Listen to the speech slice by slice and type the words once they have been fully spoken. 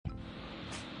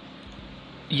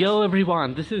Yo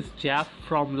everyone, this is Jeff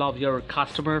from Love Your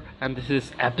Customer, and this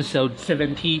is episode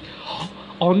 70.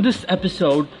 On this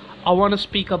episode, I want to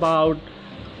speak about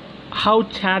how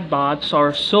chatbots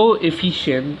are so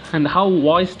efficient and how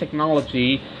voice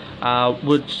technology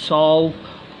would solve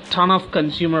ton of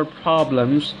consumer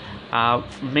problems,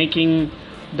 making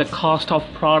the cost of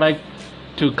product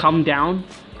to come down,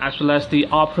 as well as the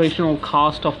operational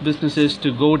cost of businesses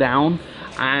to go down,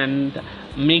 and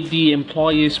make the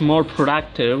employees more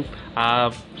productive,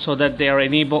 so that they are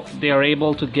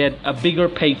able to get a bigger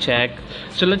paycheck.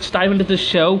 So let's dive into the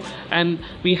show. And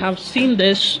we have seen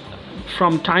this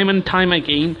from time and time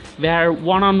again, where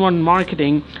one-on-one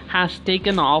marketing has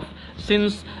taken off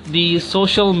since the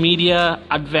social media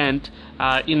advent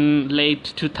in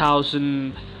late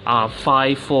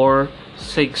 2005, 4,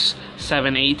 6,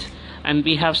 7, 8. And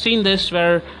we have seen this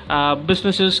where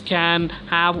businesses can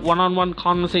have one-on-one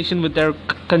conversation with their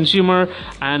consumer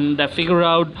and figure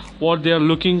out what they're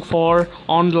looking for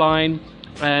online.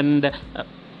 And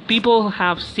people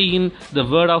have seen the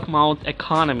word of mouth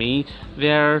economy,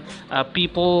 where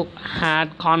people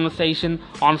had conversation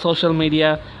on social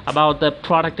media about the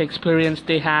product experience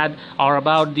they had, or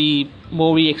about the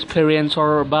movie experience,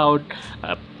 or about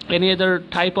any other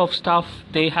type of stuff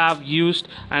they have used,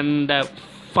 and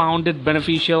found it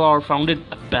beneficial or found it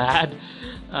bad.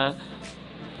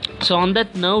 So on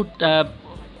that note,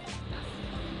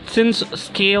 since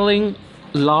scaling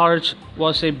large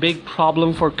was a big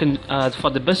problem for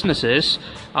the businesses,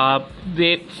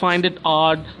 they find it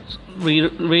odd. We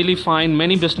really find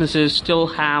many businesses still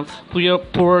have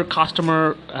poor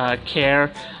customer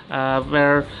care,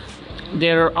 where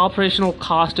their operational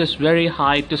cost is very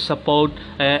high to support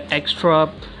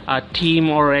extra team,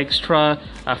 or extra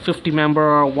 50 member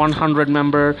or 100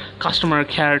 member customer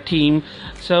care team.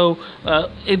 So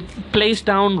it plays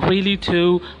down really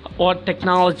to what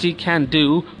technology can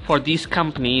do for these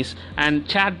companies, and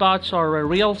chatbots are a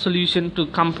real solution to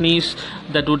companies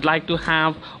that would like to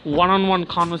have one-on-one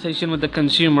conversation with the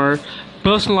consumer,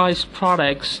 personalized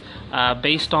products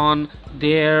based on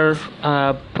their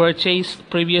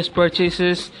previous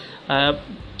purchases.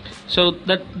 So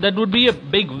that would be a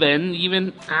big win.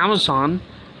 Even Amazon,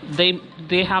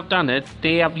 they have done it.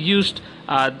 They have used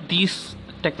these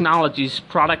technologies,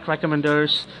 product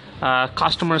recommenders,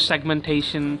 customer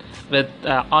segmentation with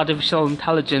artificial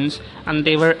intelligence, and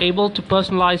they were able to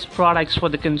personalize products for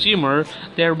the consumer,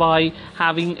 thereby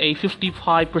having a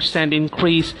 55%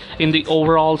 increase in the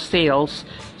overall sales.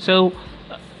 So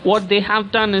what they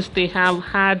have done is they have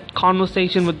had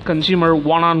conversation with consumer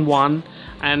one-on-one,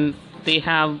 and they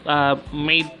have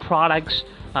made products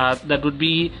that would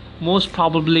be most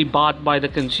probably bought by the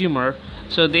consumer.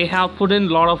 So they have put in a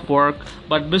lot of work,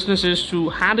 but businesses who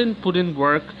hadn't put in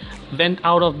work went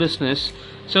out of business.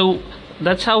 So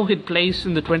that's how it plays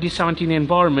in the 2017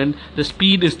 environment. The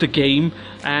speed is the game,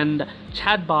 and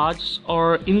chatbots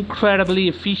are incredibly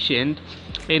efficient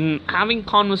in having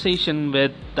conversation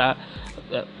with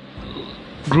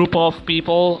group of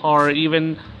people, or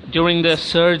even during the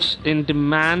surge in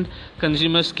demand,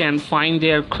 consumers can find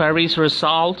their queries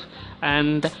resolved,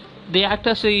 and they act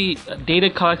as a data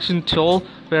collection tool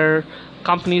where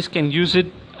companies can use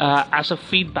it as a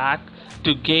feedback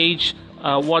to gauge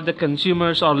what the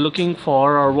consumers are looking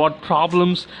for, or what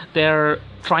problems they're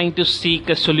trying to seek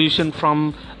a solution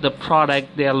from the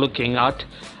product they are looking at.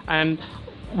 And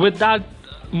with that,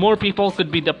 more people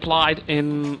could be deployed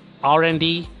in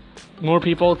R&D. More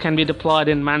people can be deployed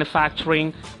in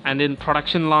manufacturing and in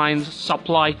production lines,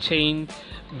 supply chain,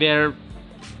 where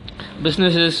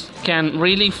businesses can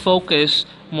really focus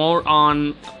more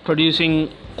on producing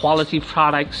quality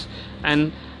products.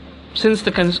 And since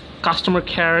the customer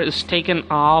care is taken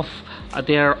off,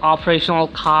 their operational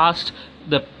cost,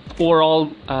 the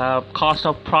overall cost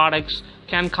of products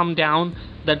can come down.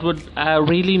 That would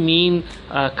really mean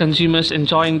consumers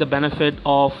enjoying the benefit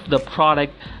of the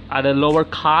product at a lower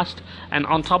cost. And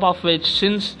on top of which,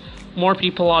 since more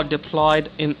people are deployed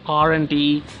in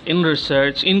R&D, in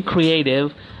research, in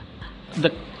creative,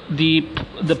 the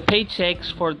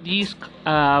paychecks for these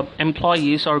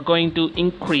employees are going to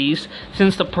increase,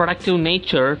 since the productive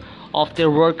nature of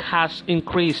their work has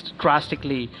increased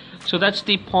drastically. So that's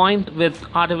the point with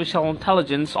artificial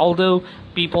intelligence. Although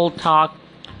people talk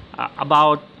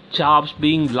about jobs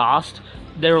being lost,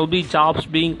 there will be jobs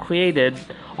being created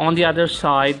on the other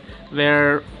side,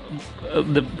 where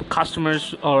the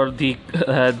customers or the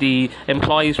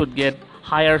employees would get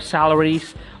higher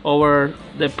salaries over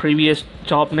the previous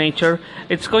job nature.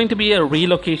 It's going to be a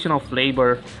relocation of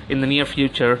labor in the near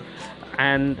future,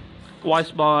 and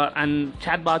voice bot and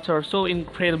chatbots are so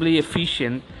incredibly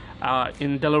efficient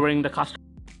in delivering the customer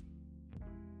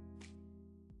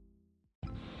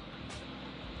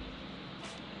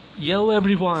Yo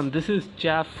everyone, this is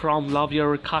Jeff from Love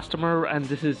Your Customer, and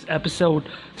this is episode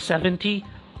 70.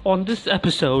 On this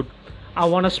episode, I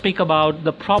want to speak about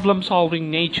the problem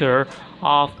solving nature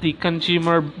of the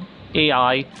consumer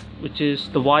AI, which is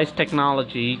the voice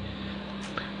technology,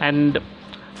 and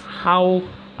how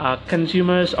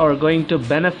consumers are going to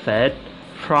benefit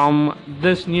from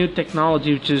this new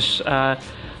technology, which is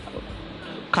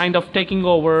kind of taking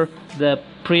over the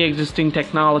pre-existing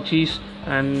technologies.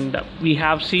 And we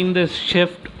have seen this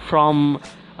shift from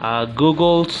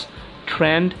Google's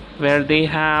trend, where they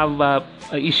have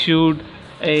issued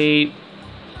a,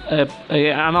 a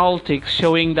analytics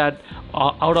showing that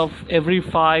out of every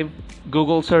 5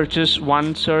 Google searches,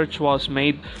 one search was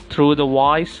made through the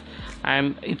voice.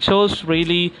 And it shows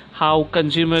really how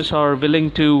consumers are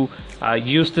willing to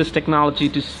use this technology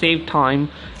to save time,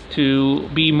 to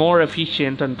be more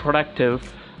efficient and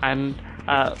productive, and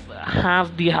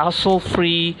have the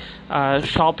hassle-free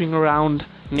shopping around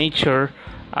nature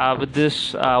with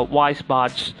this voice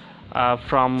bots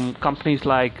from companies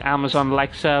like Amazon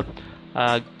Alexa,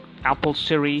 Apple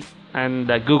Siri, and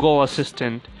Google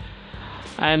Assistant.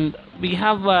 And we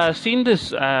have seen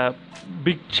this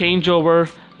big changeover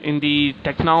in the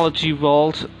technology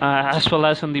world, as well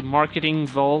as in the marketing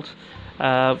world,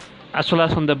 as well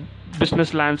as on the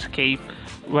business landscape,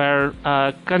 where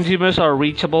consumers are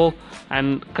reachable,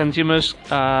 and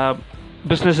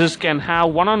businesses can have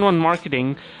one-on-one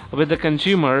marketing with the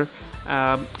consumer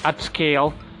at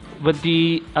scale. With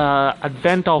the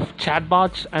advent of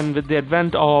chatbots and with the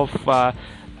advent of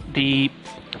the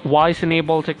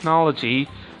voice-enabled technology,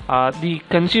 the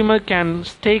consumer can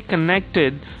stay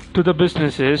connected to the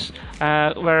businesses,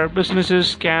 where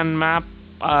businesses can map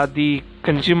the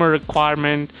consumer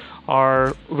requirement,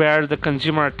 or where the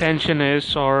consumer attention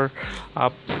is, or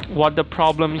what the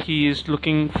problem he is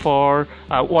looking for,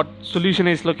 what solution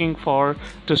he's looking for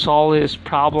to solve his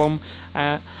problem.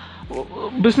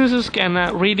 Businesses can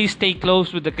really stay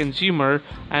close with the consumer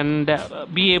and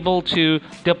be able to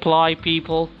deploy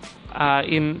people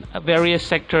in various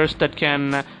sectors that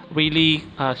can really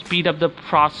speed up the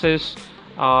process,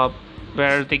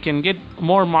 where they can get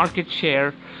more market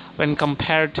share when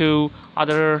compared to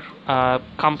other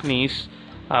companies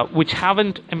which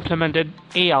haven't implemented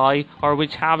AI, or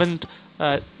which haven't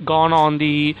gone on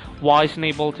the voice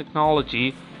enabled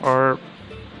technology, or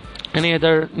any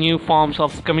other new forms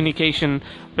of communication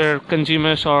where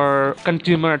consumers or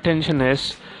consumer attention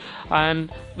is.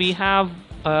 And we have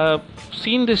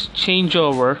seen this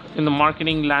changeover in the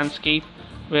marketing landscape,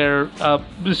 where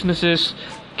businesses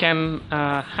can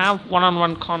have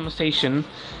one-on-one conversation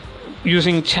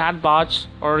using chatbots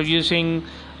or using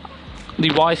the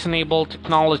voice enabled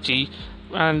technology,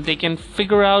 and they can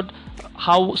figure out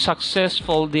how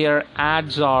successful their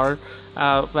ads are,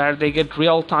 where they get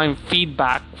real-time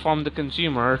feedback from the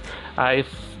consumer. If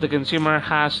the consumer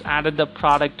has added the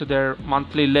product to their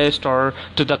monthly list or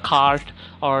to the cart,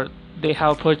 or they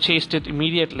have purchased it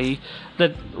immediately,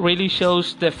 that really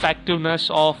shows the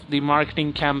effectiveness of the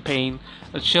marketing campaign.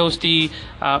 It shows the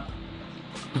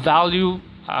value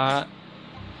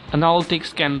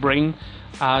analytics can bring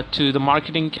to the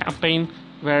marketing campaign,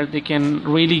 where they can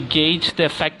really gauge the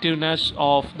effectiveness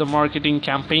of the marketing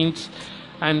campaigns.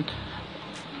 And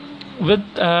with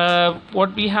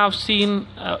what we have seen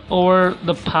over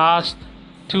the past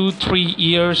 2-3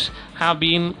 years have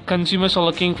been, consumers are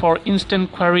looking for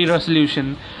instant query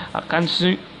resolution.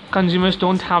 Consumers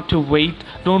don't have to wait,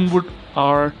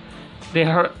 or they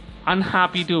are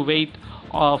unhappy to wait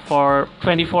for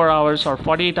 24 hours or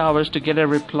 48 hours to get a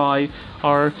reply,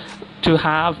 or to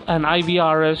have an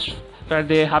IVRS where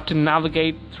they have to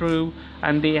navigate through,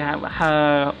 and they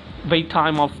have wait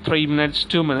time of 3 minutes,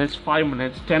 2 minutes, 5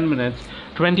 minutes, 10 minutes,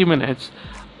 20 minutes.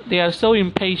 They are so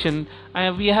impatient.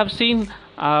 We have seen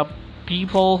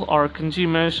people or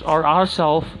consumers or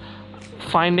ourselves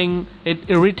finding it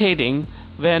irritating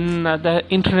when the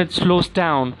internet slows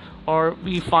down, or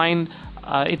we find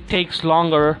it takes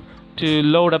longer to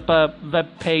load up a web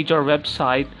page or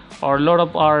website, or load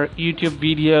up our YouTube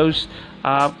videos.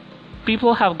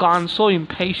 People have gone so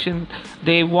impatient.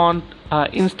 They want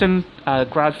instant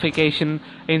gratification,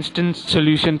 instant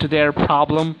solution to their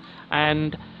problem.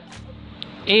 And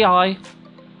AI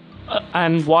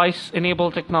and voice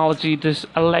enabled technology, this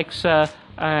Alexa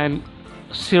and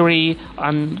Siri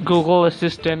and Google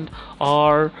Assistant,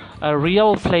 are a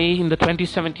real play in the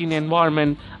 2017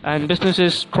 environment, and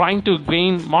businesses trying to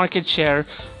gain market share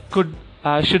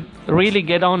should really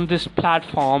get on this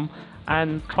platform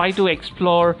and try to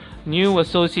explore new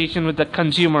association with the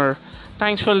consumer.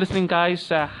 Thanks for listening, guys.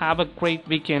 Have a great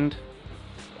weekend.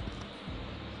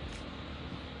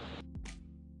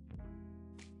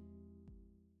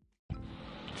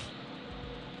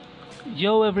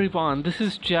 Yo everyone, this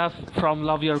is Jeff from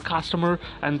Love Your Customer,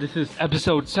 and this is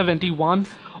episode 71.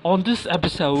 On this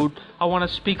episode, I want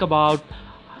to speak about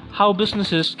how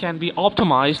businesses can be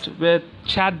optimized with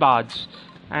chatbots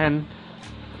and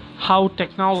how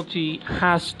technology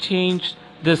has changed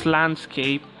this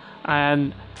landscape.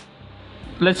 And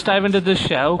let's dive into this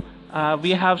show.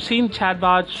 We have seen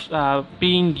chatbots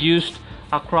being used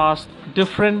across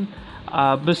different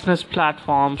business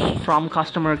platforms, from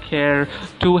customer care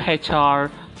to HR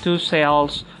to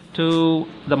sales to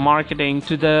the marketing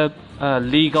to the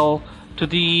legal to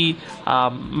the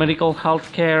medical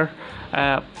healthcare.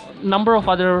 Number of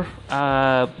other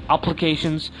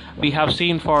applications we have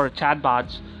seen for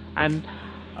chatbots, and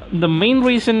the main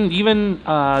reason even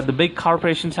the big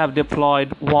corporations have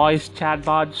deployed voice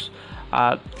chatbots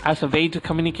as a way to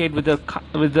communicate with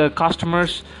the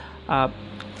customers.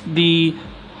 The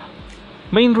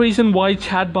main reason why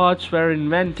chatbots were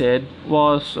invented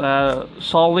was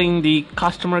solving the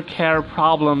customer care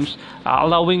problems,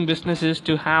 allowing businesses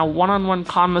to have one-on-one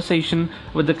conversation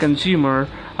with the consumer,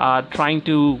 trying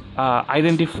to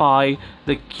identify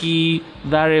the key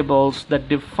variables that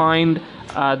defined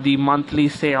the monthly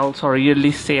sales or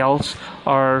yearly sales,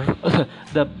 or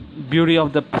the beauty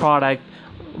of the product,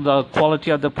 the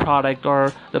quality of the product,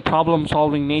 or the problem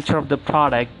solving nature of the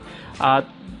product.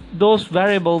 Those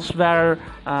variables were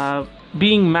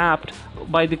being mapped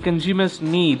by the consumer's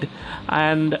need,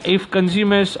 and if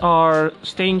consumers are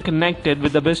staying connected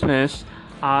with the business,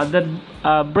 that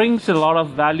brings a lot of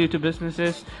value to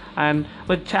businesses. And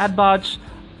with chatbots,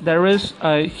 there is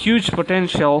a huge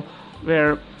potential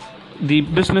where the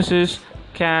businesses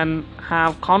can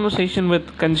have conversation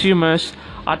with consumers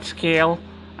at scale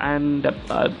and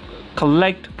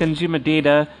collect consumer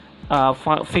data,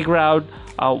 figure out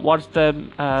what's the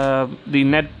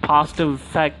net positive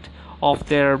effect of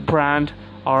their brand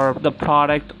or the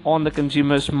product on the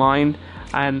consumer's mind,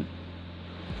 and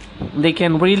they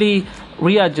can really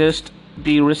readjust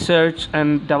the research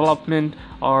and development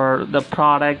or the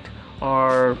product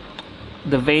or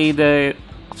the way the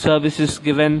service is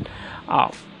given.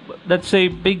 That's a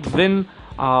big win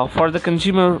for the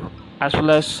consumer, as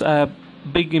well as a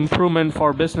big improvement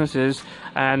for businesses.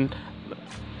 And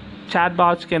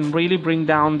chatbots can really bring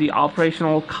down the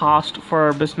operational cost for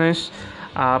a business,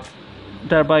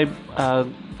 thereby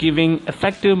giving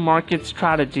effective marketing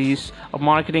strategies,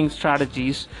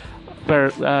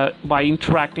 where by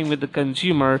interacting with the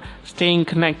consumer, staying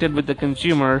connected with the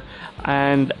consumer,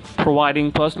 and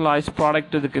providing personalized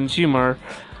product to the consumer,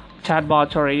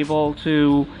 chatbots are able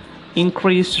to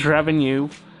increase revenue,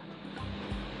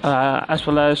 as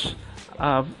well as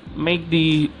make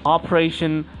the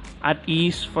operation at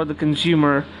ease for the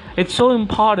consumer. It's so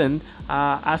important.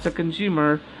 As a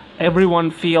consumer,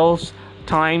 everyone feels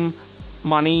time,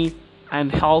 money,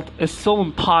 and health is so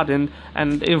important,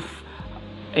 and if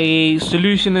a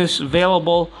solution is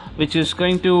available which is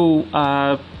going to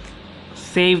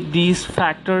save these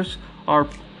factors or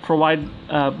provide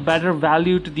better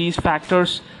value to these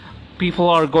factors, people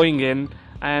are going in.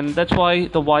 And that's why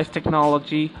the voice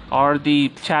technology or the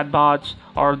chatbots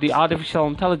or the artificial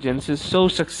intelligence is so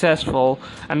successful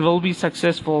and will be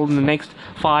successful in the next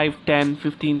 5, 10,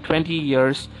 15, 20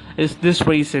 years. Is this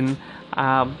reason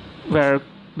where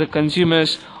the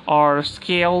consumers are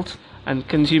scaled and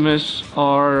consumers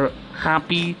are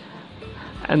happy,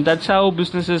 and that's how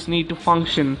businesses need to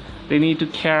function. They need to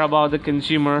care about the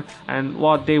consumer and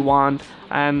what they want,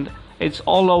 and it's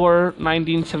all over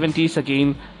 1970s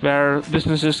again, where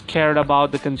businesses cared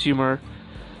about the consumer.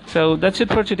 So that's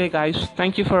it for today, guys.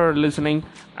 Thank you for listening,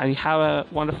 and have a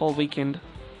wonderful weekend.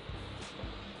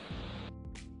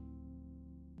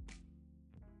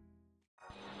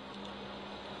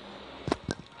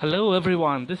 Hello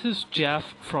everyone, this is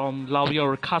Jeff from Love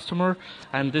Your Customer,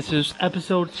 and this is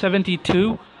episode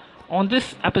 72. On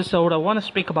this episode, I want to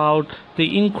speak about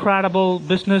the incredible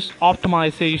business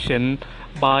optimization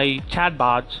by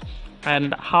chatbots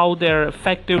and how their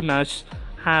effectiveness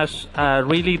has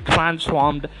really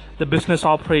transformed the business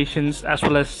operations as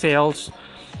well as sales.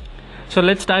 So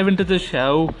let's dive into the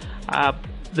show.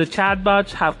 The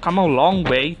chatbots have come a long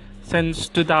way since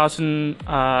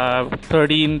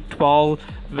 2013-12,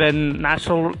 when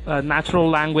natural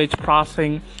language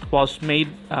processing was made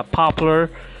popular,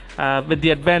 with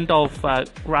the advent of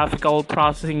graphical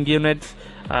processing units,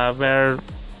 where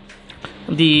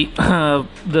the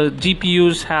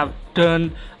GPUs have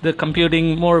turned the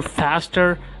computing more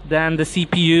faster than the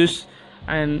CPUs,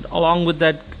 and along with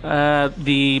that,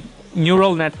 the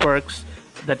neural networks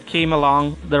that came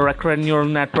along, the recurrent neural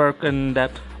network and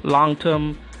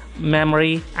long-term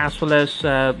memory, as well as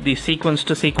the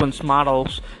sequence-to-sequence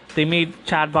models they made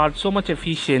chatbots so much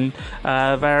efficient,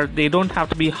 where they don't have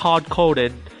to be hard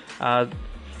coded,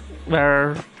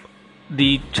 where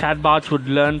the chatbots would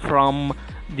learn from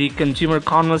the consumer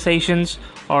conversations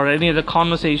or any other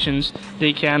conversations.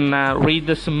 They can read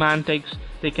the semantics,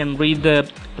 they can read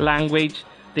the language,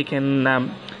 they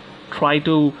can try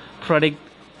to predict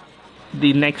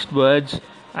the next words.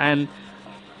 And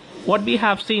what we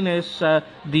have seen is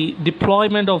the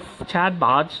deployment of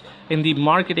chatbots in the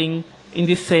marketing, in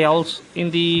the sales,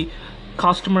 in the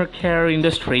customer care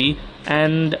industry,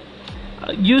 and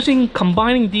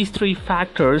combining these three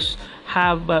factors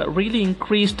have really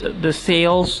increased the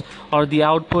sales or the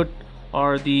output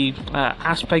or the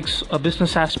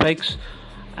business aspects.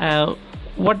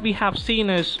 What we have seen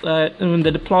is in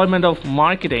the deployment of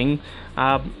marketing,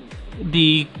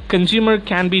 the consumer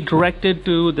can be directed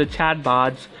to the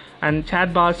chatbots, and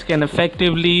chatbots can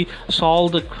effectively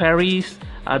solve the queries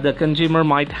the consumer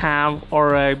might have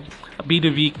or a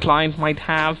B2B client might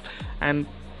have, and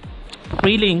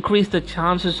really increase the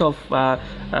chances of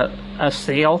a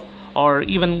sale, or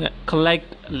even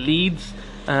collect leads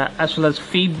as well as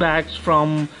feedbacks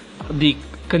from the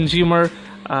consumer,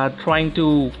 trying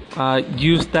to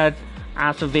use that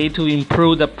as a way to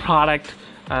improve the product,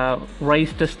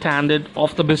 raise the standard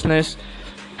of the business,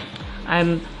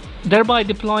 and thereby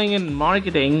deploying in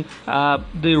marketing,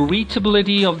 the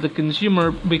reachability of the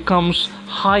consumer becomes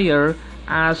higher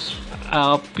as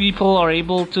people are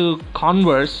able to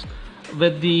converse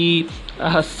with the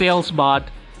sales bot,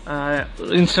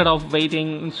 instead of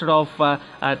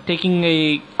taking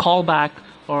a call back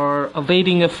or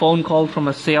awaiting a phone call from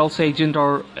a sales agent,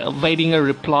 or awaiting a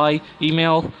reply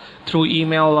through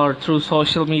email or through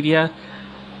social media.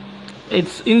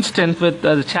 It's instant with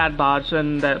the chatbots,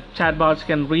 and the chatbots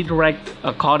can redirect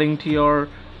according to your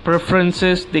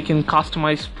preferences. They can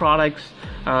customize products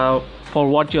for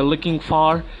what you're looking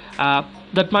for.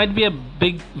 That might be a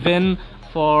big win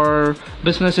for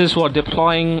businesses who are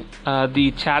deploying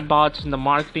the chatbots in the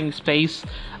marketing space.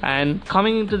 And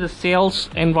coming into the sales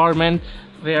environment,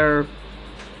 where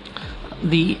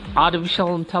the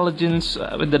artificial intelligence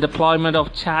with the deployment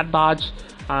of chatbots,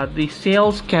 the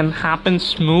sales can happen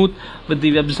smooth with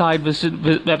the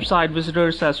website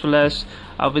visitors, as well as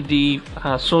with the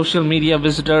social media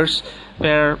visitors,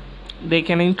 where they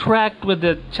can interact with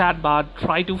the chatbot,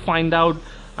 try to find out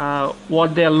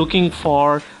what they're looking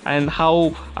for, and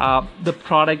how the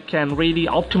product can really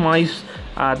optimize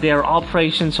their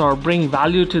operations or bring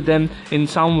value to them in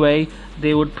some way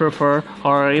they would prefer,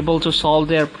 or are able to solve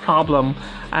their problem,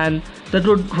 and that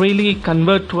would really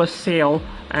convert to a sale.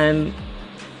 And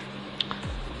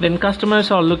when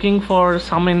customers are looking for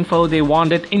some info, they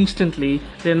want it instantly.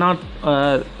 They're not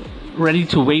ready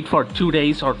to wait for 2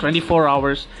 days or 24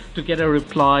 hours to get a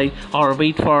reply, or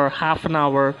wait for half an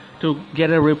hour to get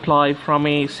a reply from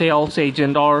a sales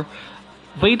agent, or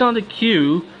wait on a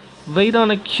queue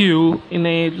in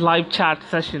a live chat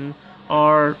session,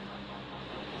 or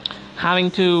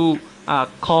having to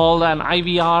call an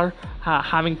IVR,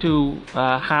 having to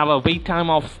have a wait time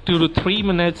of 2 to 3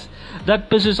 minutes. That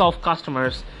pisses off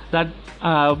customers. That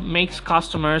makes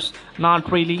customers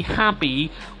not really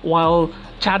happy, while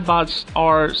chatbots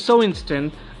are so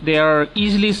instant, they are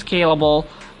easily scalable,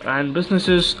 and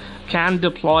businesses can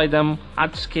deploy them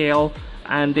at scale,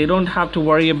 and they don't have to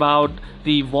worry about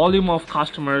the volume of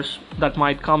customers that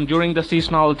might come during the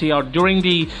seasonality, or during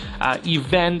the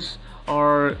events,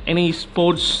 or any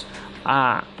sports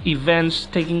events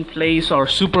taking place, or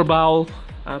Super Bowl.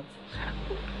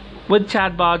 With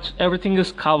chatbots, everything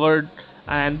is covered,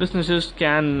 and businesses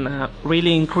can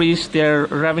really increase their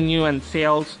revenue and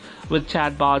sales with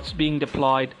chatbots being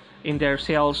deployed in their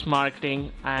sales,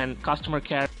 marketing, and customer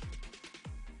care.